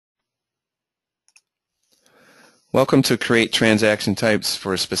Welcome to create transaction types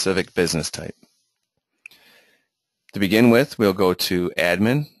for a specific business type. To begin with, we'll go to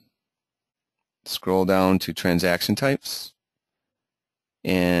Admin, scroll down to Transaction Types,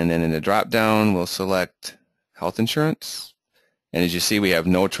 and then in the drop-down we'll select Health Insurance. And as you see, we have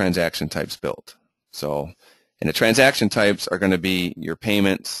no transaction types built. So, and the transaction types are going to be your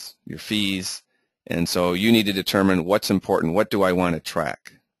payments, your fees, and so you need to determine what's important, what do I want to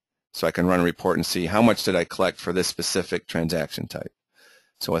track? So I can run a report and see how much did I collect for this specific transaction type.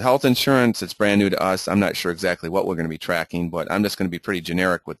 So with health insurance, it's brand new to us. I'm not sure exactly what we're going to be tracking, but I'm just going to be pretty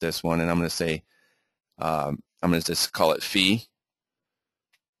generic with this one, and I'm going to say, I'm going to just call it fee.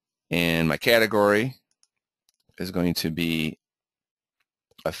 And my category is going to be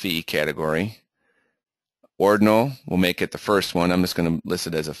a fee category. Ordinal, we'll make it the first one. I'm just going to list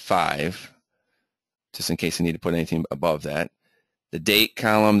it as a 5, just in case I need to put anything above that. The date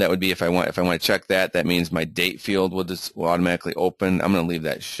column, that would be if I want to check that, that means my date field will automatically open. I'm going to leave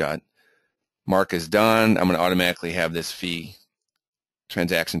that shut. Mark is done. I'm going to automatically have this fee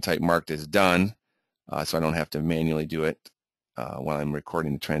transaction type marked as done, so I don't have to manually do it while I'm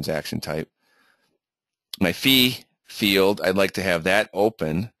recording the transaction type. My fee field, I'd like to have that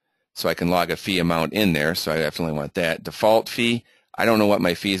open so I can log a fee amount in there, so I definitely want that. Default fee, I don't know what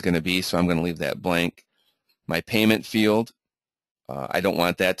my fee is going to be, so I'm going to leave that blank. My payment field, I don't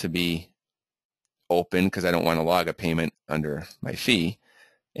want that to be open because I don't want to log a payment under my fee.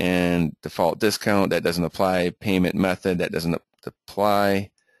 And default discount, that doesn't apply. Payment method, that doesn't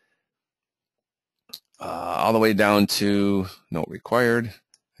apply. All the way down to note required.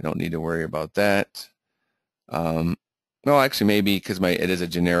 I don't need to worry about that. No, actually maybe because it is a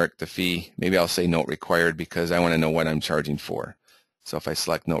generic, the fee, maybe I'll say note required because I want to know what I'm charging for. So if I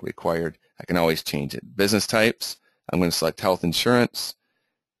select note required, I can always change it. Business types, I'm going to select health insurance.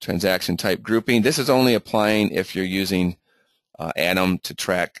 Transaction type grouping, this is only applying if you're using Atom to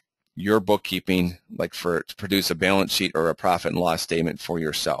track your bookkeeping, like to produce a balance sheet or a profit and loss statement for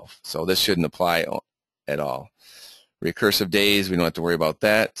yourself. So this shouldn't apply at all. Recursive days, we don't have to worry about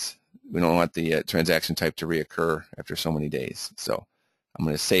that. We don't want the transaction type to reoccur after so many days. So I'm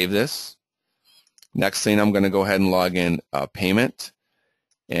going to save this. Next thing, I'm going to go ahead and log in payment.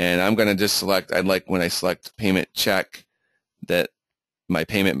 And I'm going to just select, I'd like when I select payment check that my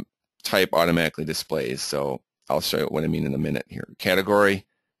payment type automatically displays. So I'll show you what I mean in a minute here. Category,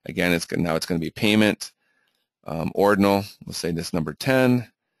 again, now it's going to be payment. Ordinal, let's say this number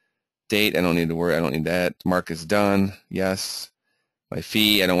 10. Date, I don't need to worry, I don't need that. Mark is done, yes. My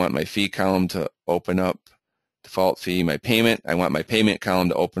fee, I don't want my fee column to open up. Default fee, my payment, I want my payment column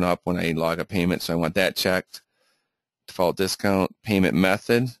to open up when I log a payment, so I want that checked. Default discount, payment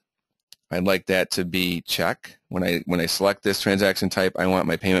method, I'd like that to be check. When I select this transaction type, I want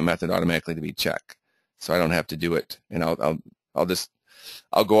my payment method automatically to be check, so I don't have to do it. And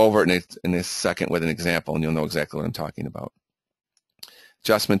I'll go over it in a second with an example, and you'll know exactly what I'm talking about.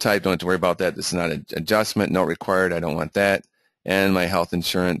 Adjustment type, don't have to worry about that. This is not an adjustment, note required. I don't want that. And my health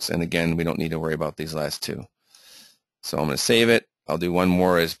insurance, and again, we don't need to worry about these last two. So I'm going to save it. I'll do one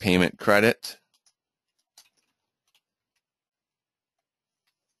more as payment credit.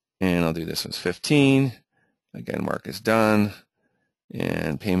 And I'll do this as 15. Again, mark is done.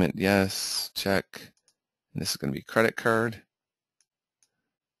 And payment, yes, check. And this is going to be credit card.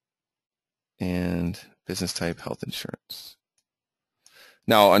 And business type, health insurance.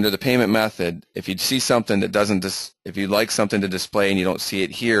 Now, under the payment method, if you see something that doesn't, if you'd like something to display and you don't see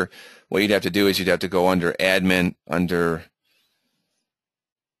it here, what you'd have to do is you'd have to go under admin, under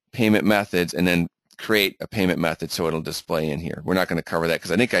payment methods, and then create a payment method so it'll display in here. We're not going to cover that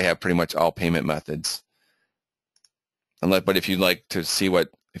because I think I have pretty much all payment methods. But if you'd like to see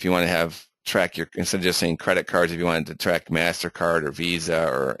if you want to track your, instead of just saying credit cards, if you wanted to track MasterCard or Visa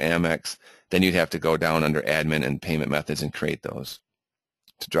or Amex, then you'd have to go down under admin and payment methods and create those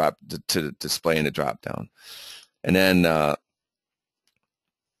to display in the drop down. And then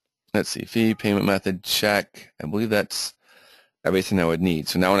let's see, fee, payment method, check. I believe that's everything I would need.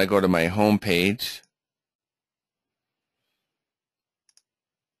 So now when I go to my home page,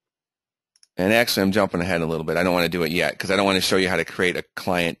 and actually I'm jumping ahead a little bit. I don't want to do it yet because I don't want to show you how to create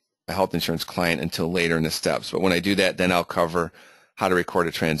a health insurance client until later in the steps. But when I do that, then I'll cover how to record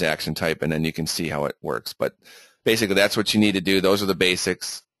a transaction type, and then you can see how it works. But basically, that's what you need to do. Those are the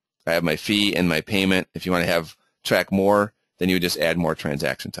basics. I have my fee and my payment. If you want to track more, then you would just add more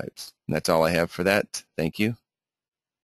transaction types. And that's all I have for that. Thank you.